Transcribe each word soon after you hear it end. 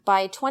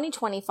By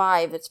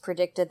 2025, it's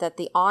predicted that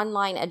the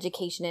online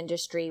education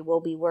industry will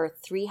be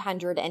worth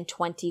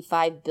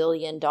 $325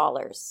 billion.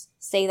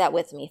 Say that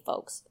with me,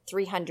 folks.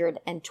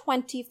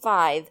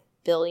 $325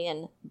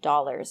 billion.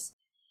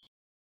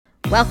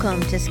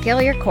 Welcome to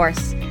Scale Your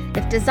Course.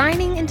 If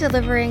designing and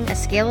delivering a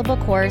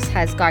scalable course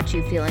has got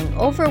you feeling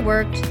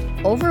overworked,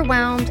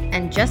 overwhelmed,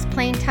 and just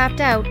plain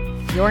tapped out,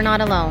 you're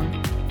not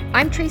alone.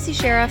 I'm Tracy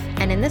Sheriff,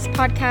 and in this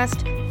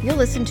podcast, you'll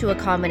listen to a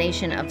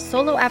combination of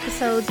solo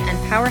episodes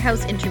and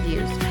powerhouse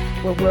interviews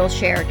where we'll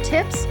share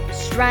tips,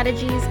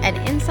 strategies, and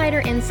insider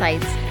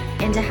insights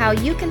into how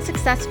you can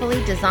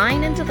successfully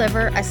design and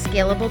deliver a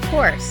scalable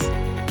course.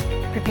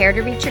 Prepare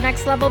to reach your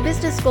next level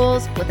business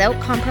goals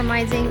without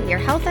compromising your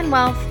health and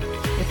wealth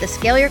with the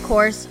Scale Your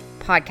Course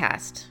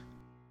podcast.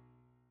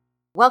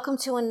 Welcome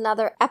to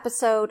another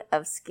episode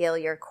of Scale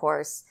Your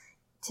Course.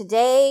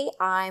 Today,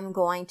 I'm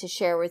going to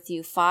share with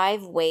you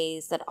 5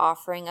 ways that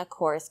offering a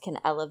course can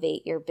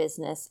elevate your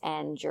business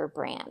and your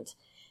brand.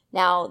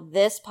 Now,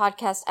 this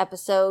podcast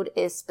episode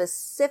is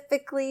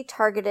specifically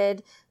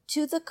targeted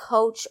to the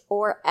coach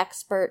or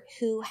expert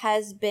who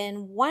has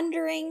been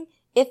wondering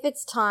if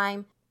it's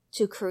time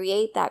to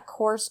create that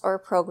course or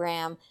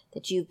program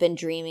that you've been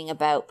dreaming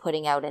about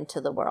putting out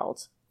into the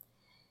world.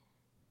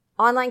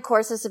 Online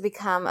courses have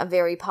become a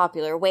very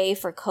popular way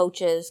for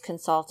coaches,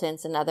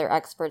 consultants, and other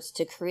experts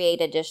to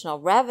create additional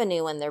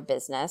revenue in their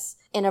business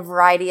in a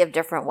variety of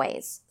different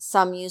ways.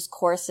 Some use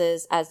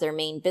courses as their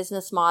main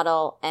business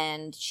model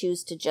and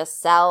choose to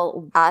just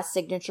sell a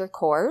signature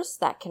course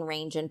that can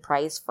range in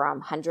price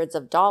from hundreds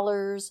of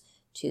dollars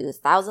to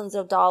thousands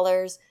of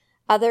dollars.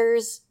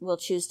 Others will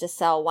choose to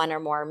sell one or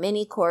more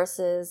mini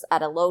courses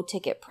at a low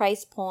ticket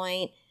price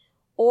point.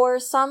 Or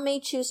some may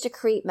choose to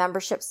create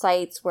membership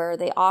sites where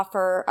they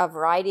offer a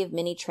variety of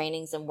mini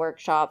trainings and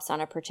workshops on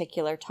a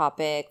particular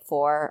topic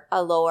for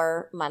a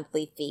lower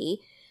monthly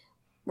fee.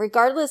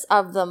 Regardless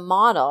of the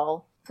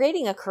model,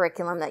 creating a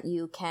curriculum that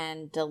you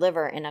can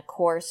deliver in a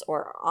course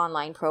or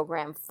online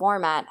program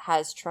format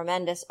has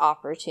tremendous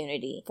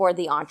opportunity for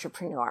the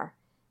entrepreneur.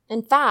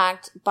 In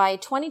fact, by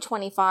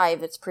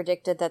 2025, it's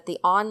predicted that the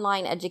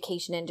online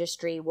education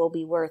industry will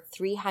be worth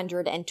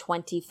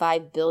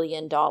 $325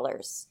 billion.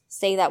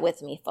 Say that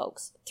with me,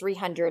 folks.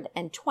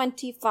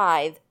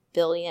 $325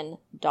 billion.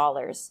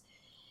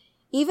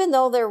 Even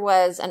though there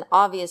was an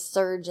obvious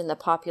surge in the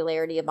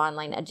popularity of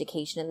online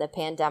education in the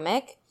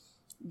pandemic,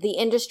 the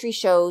industry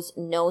shows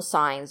no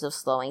signs of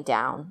slowing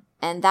down.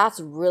 And that's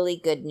really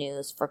good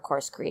news for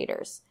course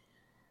creators.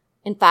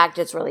 In fact,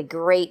 it's really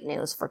great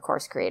news for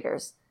course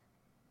creators.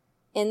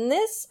 In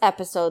this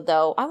episode,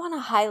 though, I want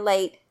to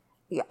highlight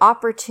the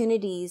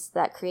opportunities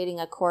that creating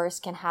a course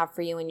can have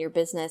for you in your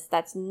business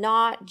that's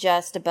not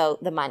just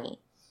about the money.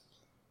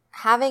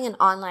 Having an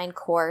online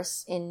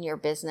course in your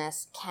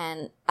business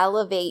can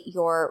elevate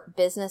your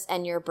business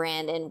and your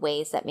brand in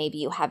ways that maybe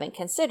you haven't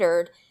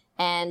considered,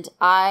 and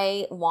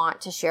I want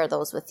to share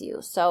those with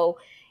you. So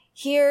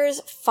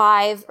here's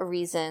 5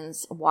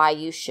 reasons why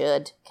you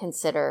should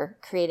consider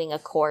creating a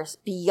course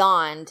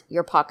beyond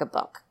your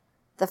pocketbook.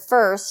 The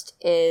first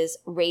is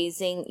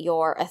raising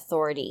your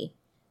authority.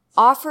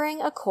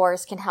 Offering a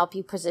course can help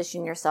you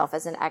position yourself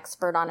as an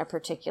expert on a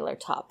particular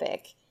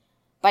topic.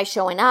 By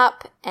showing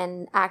up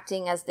and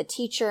acting as the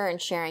teacher and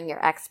sharing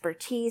your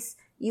expertise,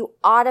 you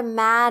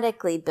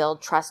automatically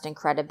build trust and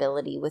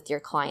credibility with your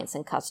clients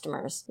and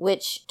customers,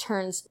 which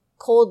turns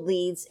cold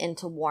leads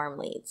into warm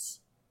leads.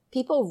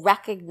 People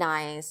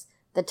recognize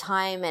the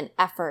time and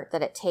effort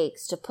that it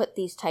takes to put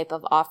these type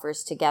of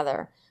offers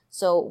together.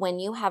 So when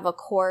you have a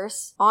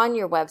course on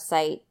your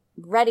website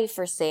ready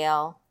for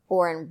sale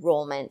or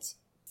enrollment,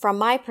 from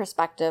my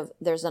perspective,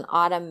 there's an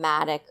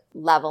automatic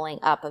leveling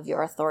up of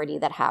your authority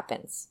that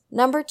happens.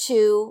 Number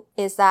 2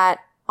 is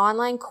that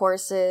online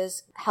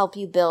courses help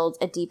you build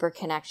a deeper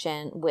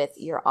connection with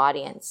your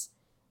audience.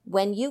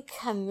 When you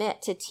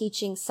commit to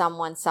teaching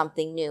someone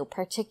something new,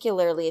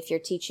 particularly if you're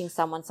teaching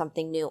someone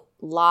something new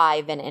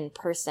live and in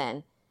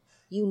person,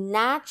 you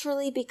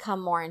naturally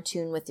become more in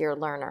tune with your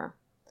learner.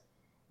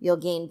 You'll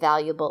gain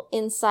valuable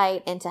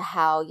insight into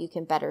how you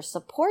can better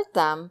support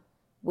them,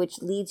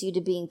 which leads you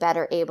to being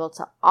better able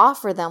to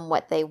offer them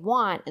what they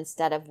want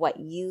instead of what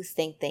you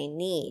think they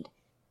need.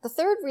 The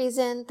third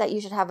reason that you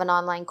should have an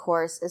online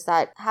course is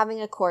that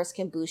having a course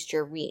can boost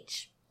your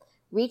reach.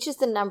 Reach is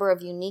the number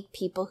of unique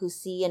people who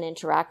see and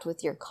interact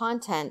with your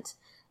content,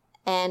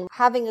 and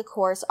having a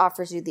course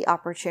offers you the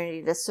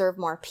opportunity to serve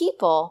more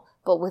people,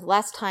 but with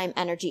less time,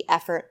 energy,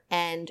 effort,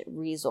 and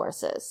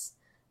resources.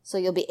 So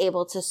you'll be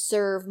able to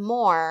serve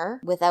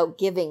more without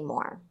giving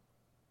more.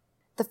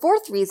 The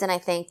fourth reason I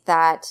think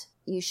that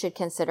you should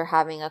consider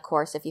having a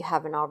course if you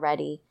haven't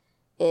already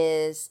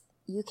is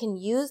you can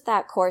use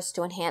that course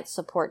to enhance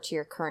support to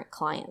your current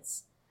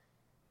clients.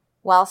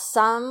 While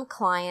some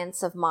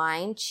clients of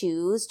mine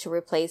choose to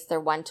replace their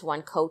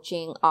one-to-one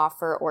coaching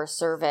offer or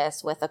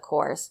service with a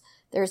course,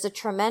 there's a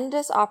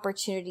tremendous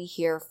opportunity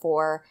here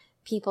for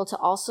people to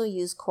also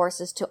use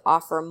courses to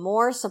offer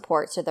more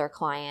support to their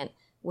client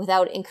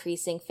without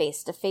increasing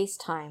face-to-face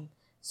time.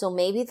 So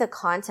maybe the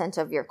content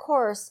of your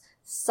course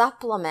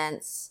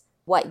supplements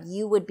what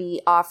you would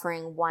be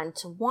offering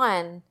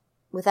one-to-one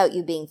without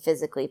you being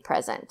physically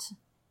present.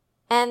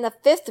 And the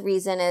fifth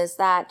reason is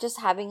that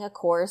just having a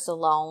course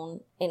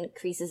alone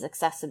increases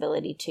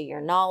accessibility to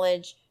your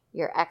knowledge,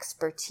 your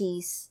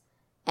expertise,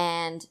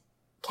 and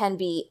can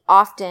be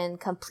often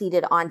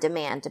completed on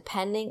demand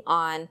depending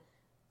on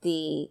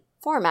the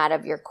format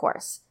of your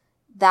course.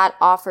 That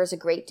offers a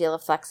great deal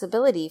of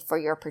flexibility for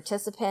your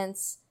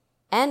participants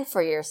and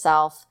for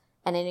yourself,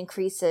 and it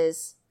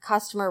increases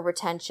customer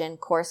retention,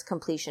 course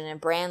completion, and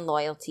brand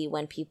loyalty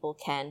when people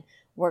can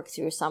work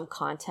through some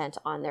content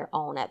on their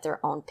own at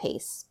their own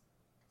pace.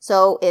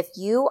 So if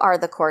you are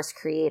the course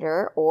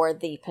creator or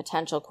the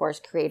potential course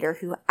creator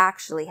who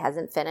actually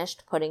hasn't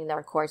finished putting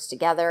their course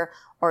together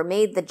or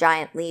made the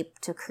giant leap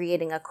to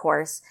creating a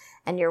course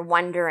and you're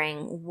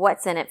wondering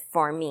what's in it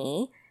for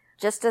me,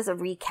 just as a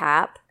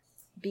recap,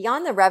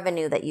 beyond the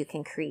revenue that you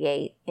can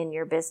create in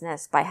your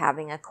business by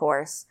having a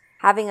course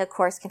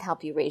can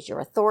help you raise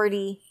your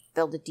authority,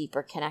 build a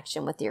deeper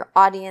connection with your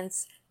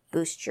audience,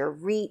 boost your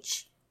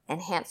reach,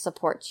 enhance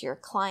support to your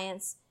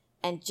clients,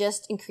 and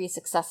just increase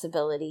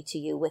accessibility to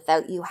you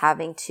without you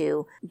having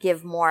to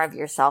give more of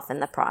yourself in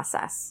the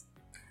process.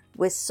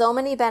 With so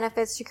many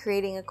benefits to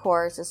creating a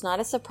course, it's not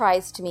a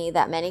surprise to me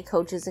that many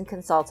coaches and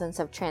consultants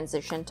have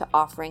transitioned to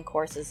offering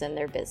courses in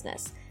their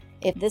business.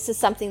 If this is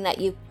something that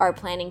you are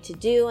planning to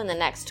do in the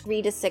next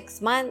 3 to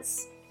 6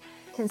 months,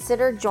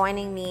 consider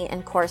joining me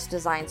in Course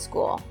Design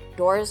School.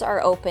 Doors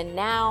are open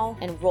now.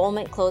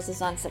 Enrollment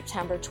closes on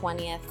September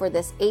 20th for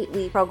this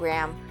 8-week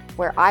program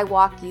where I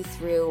walk you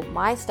through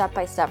my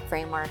step-by-step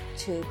framework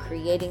to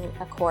creating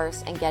a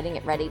course and getting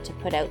it ready to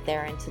put out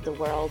there into the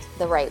world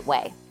the right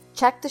way.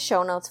 Check the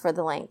show notes for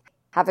the link.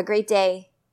 Have a great day.